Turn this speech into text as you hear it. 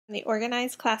The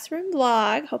Organized Classroom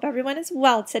blog. Hope everyone is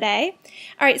well today.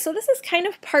 All right, so this is kind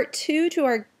of part 2 to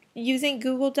our using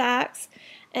Google Docs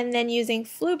and then using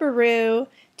Flubaroo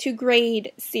to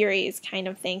grade series kind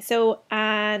of thing. So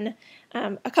on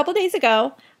a couple days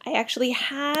ago, I actually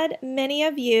had many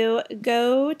of you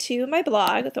go to my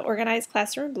blog,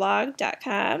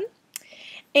 theorganizedclassroomblog.com,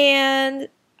 and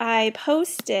I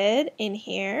posted in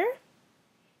here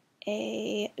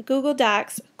a Google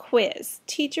Docs quiz.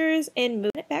 Teachers, and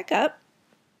move it back up.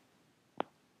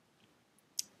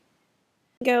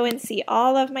 Go and see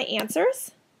all of my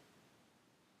answers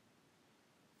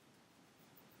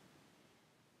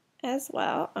as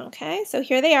well. Okay, so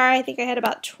here they are. I think I had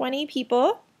about 20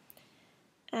 people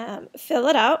fill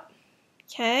it out.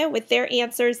 Okay, with their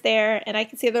answers there, and I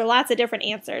can see there are lots of different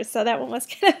answers, so that one was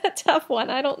kind of a tough one.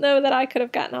 I don't know that I could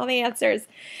have gotten all the answers.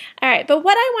 All right, but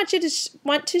what I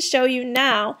want to show you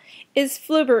now is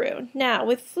Flubaroo. Now,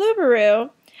 with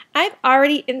Flubaroo, I've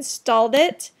already installed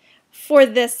it for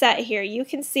this set here. You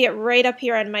can see it right up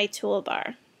here on my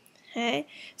toolbar. Okay,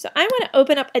 so I want to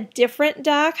open up a different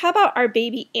doc. How about our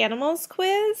baby animals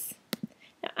quiz?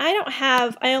 Now,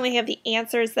 I only have the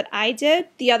answers that I did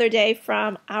the other day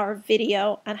from our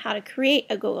video on how to create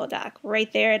a Google Doc.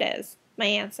 Right there it is, my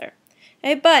answer.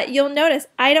 Okay, but you'll notice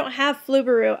I don't have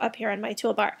Flubaroo up here on my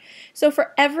toolbar. So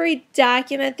for every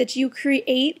document that you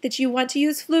create that you want to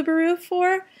use Flubaroo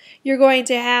for, you're going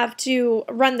to have to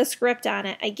run the script on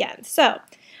it again. So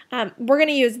we're going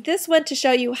to use this one to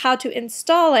show you how to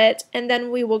install it, and then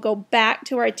we will go back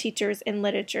to our Teachers in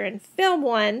Literature and Film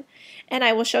one, and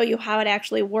I will show you how it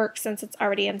actually works since it's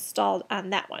already installed on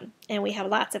that one. And we have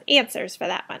lots of answers for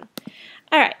that one.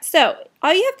 Alright, so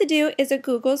all you have to do is a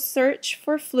Google search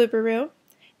for Flubaroo.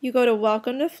 You go to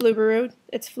Welcome to Flubaroo.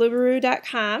 It's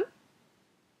flubaroo.com,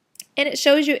 and it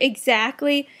shows you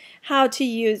exactly how to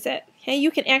use it. Okay,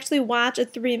 you can actually watch a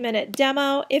 3-minute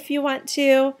demo if you want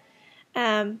to.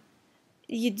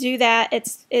 You do that.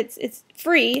 It's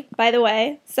free, by the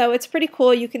way, so it's pretty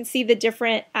cool. You can see the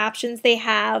different options they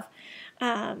have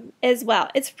as well.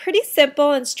 It's pretty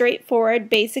simple and straightforward.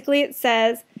 Basically, it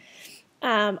says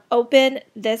open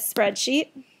this spreadsheet.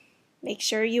 Make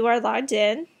sure you are logged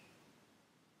in.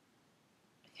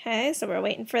 Okay, so we're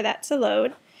waiting for that to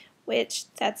load, which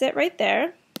that's it right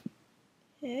there.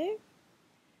 Okay.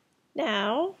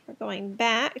 Now, we're going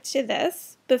back to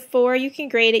this. Before you can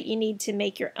grade it, you need to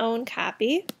make your own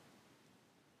copy.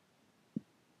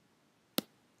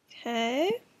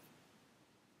 Okay.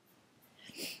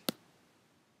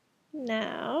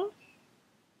 Now,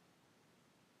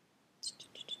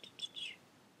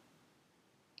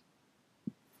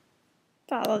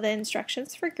 follow the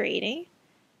instructions for grading.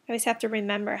 I always have to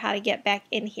remember how to get back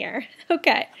in here.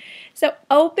 Okay, so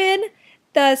open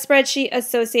the spreadsheet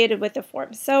associated with the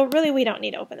form. So really we don't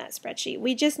need to open that spreadsheet.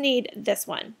 We just need this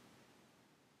one.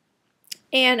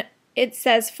 And it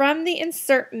says from the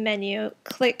insert menu,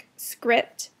 click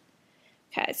script.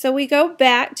 Okay, so we go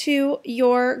back to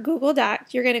your Google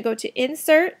Doc. You're going to go to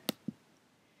insert.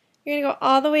 You're going to go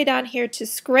all the way down here to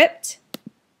script.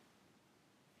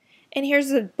 And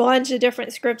here's a bunch of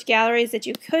different script galleries that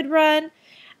you could run.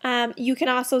 You can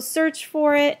also search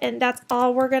for it, and that's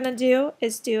all we're going to do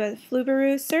is do a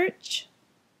Flubaroo search.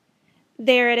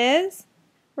 There it is.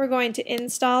 We're going to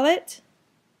install it.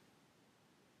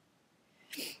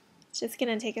 It's just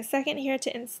going to take a second here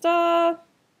to install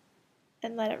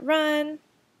and let it run.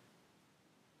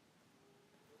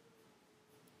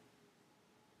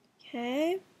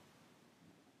 Okay.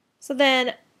 So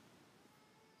then,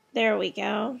 there we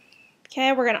go.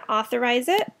 Okay, we're going to authorize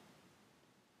it.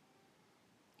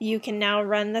 You can now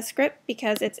run the script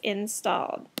because it's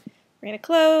installed. We're going to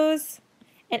close,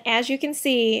 and as you can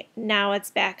see, now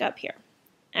it's back up here.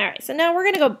 Alright, so now we're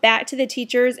going to go back to the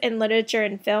Teachers in Literature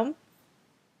and Film,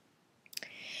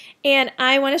 and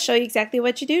I want to show you exactly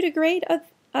what you do to grade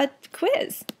a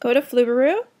quiz. Go to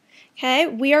Flubaroo. Okay,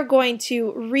 we are going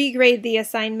to regrade the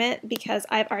assignment because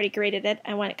I've already graded it.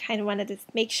 I kind of wanted to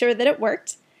make sure that it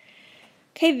worked.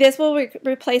 Okay, this will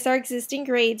replace our existing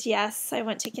grades. Yes, I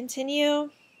want to continue.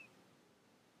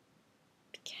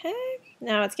 Okay,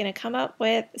 now it's going to come up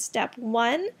with step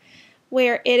 1,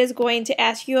 where it is going to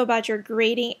ask you about your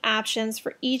grading options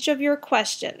for each of your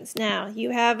questions. Now,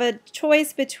 you have a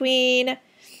choice between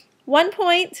 1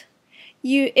 point,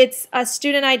 it's a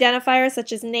student identifier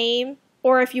such as name,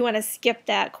 or if you want to skip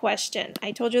that question.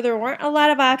 I told you there weren't a lot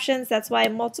of options, that's why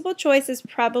multiple choice is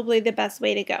probably the best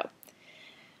way to go.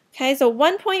 Okay, so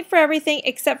 1 point for everything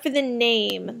except for the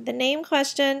name. The name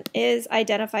question is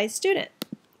identify student.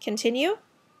 Continue.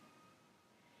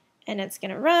 And it's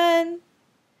going to run.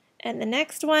 And the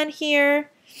next one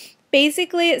here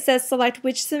basically it says select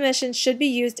which submission should be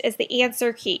used as the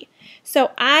answer key.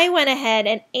 So I went ahead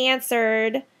and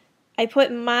answered. I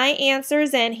put my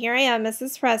answers in. Here I am,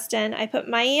 Mrs. Preston. I put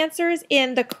my answers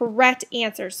in the correct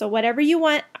answers. So whatever you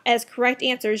want as correct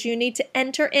answers, you need to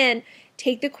enter in.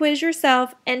 Take the quiz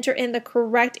yourself, enter in the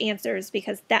correct answers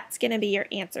because that's going to be your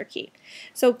answer key.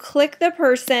 So click the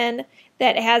person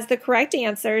that has the correct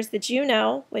answers that you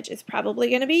know, which is probably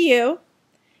going to be you.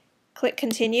 Click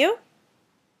continue.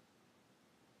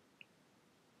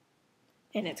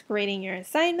 And it's grading your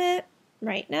assignment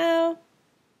right now.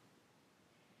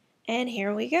 And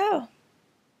here we go.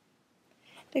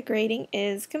 The grading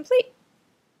is complete.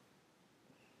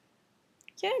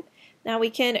 Okay, now we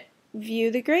can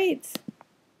view the grades.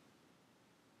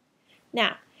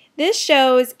 Now, this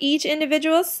shows each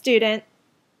individual student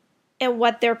and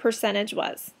what their percentage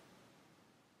was.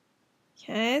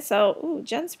 Okay, so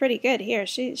Jen's pretty good here.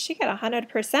 She got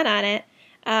 100% on it.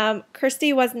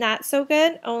 Kirsty was not so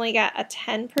good, only got a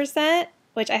 10%,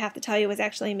 which I have to tell you was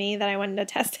actually me that I wanted to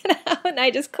test it out, and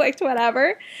I just clicked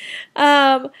whatever.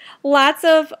 Lots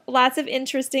of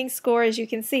interesting scores you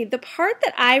can see. The part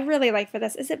that I really like for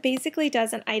this is it basically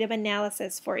does an item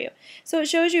analysis for you. So it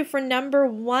shows you for number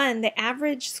 1, the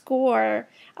average score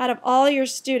out of all your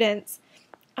students.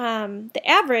 The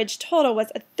average total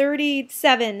was a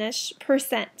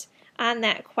 37-ish% on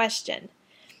that question.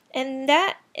 And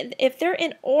that, if they're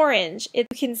in orange, you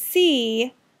can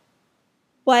see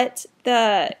what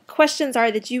the questions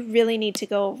are that you really need to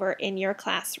go over in your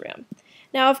classroom.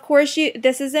 Now, of course,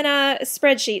 this isn't a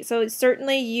spreadsheet, so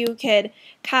certainly you could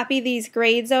copy these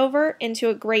grades over into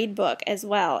a grade book as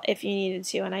well if you needed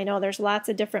to, and I know there's lots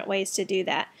of different ways to do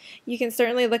that. You can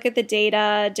certainly look at the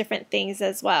data, different things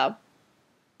as well.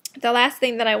 The last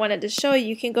thing that I wanted to show you,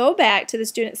 you can go back to the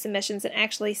student submissions and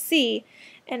actually see,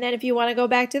 and then if you want to go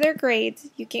back to their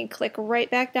grades, you can click right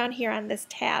back down here on this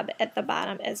tab at the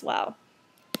bottom as well.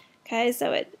 Okay,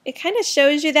 so it kind of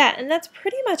shows you that, and that's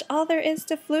pretty much all there is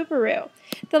to Flubaroo.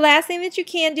 The last thing that you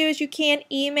can do is you can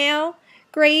email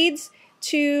grades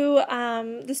to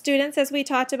the students, as we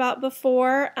talked about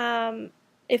before.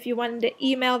 If you wanted to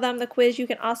email them the quiz, you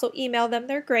can also email them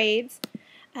their grades.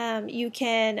 You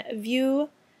can view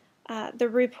the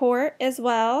report as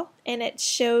well, and it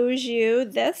shows you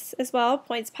this as well,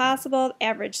 points possible,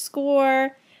 average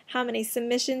score, how many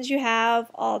submissions you have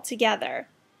all together.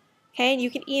 Okay, and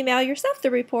you can email yourself the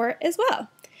report as well.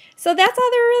 So that's all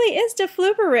there really is to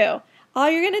Flubaroo. All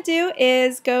you're going to do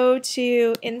is go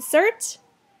to Insert,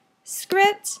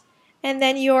 Script, and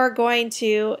then you're going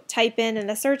to type in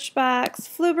the search box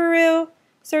Flubaroo,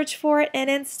 search for it, and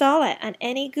install it on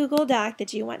any Google Doc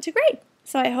that you want to grade.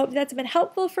 So I hope that's been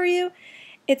helpful for you.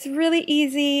 It's really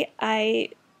easy. I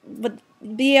would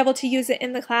be able to use it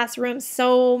in the classroom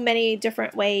so many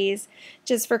different ways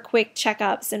just for quick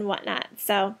checkups and whatnot.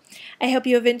 So I hope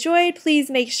you have enjoyed. Please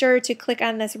make sure to click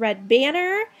on this red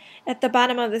banner at the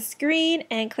bottom of the screen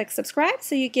and click subscribe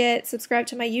so you get subscribed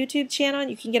to my YouTube channel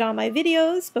and you can get all my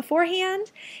videos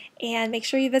beforehand. And make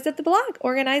sure you visit the blog,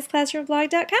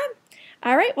 organizedclassroomblog.com.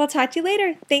 All right, we'll talk to you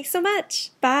later. Thanks so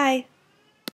much. Bye.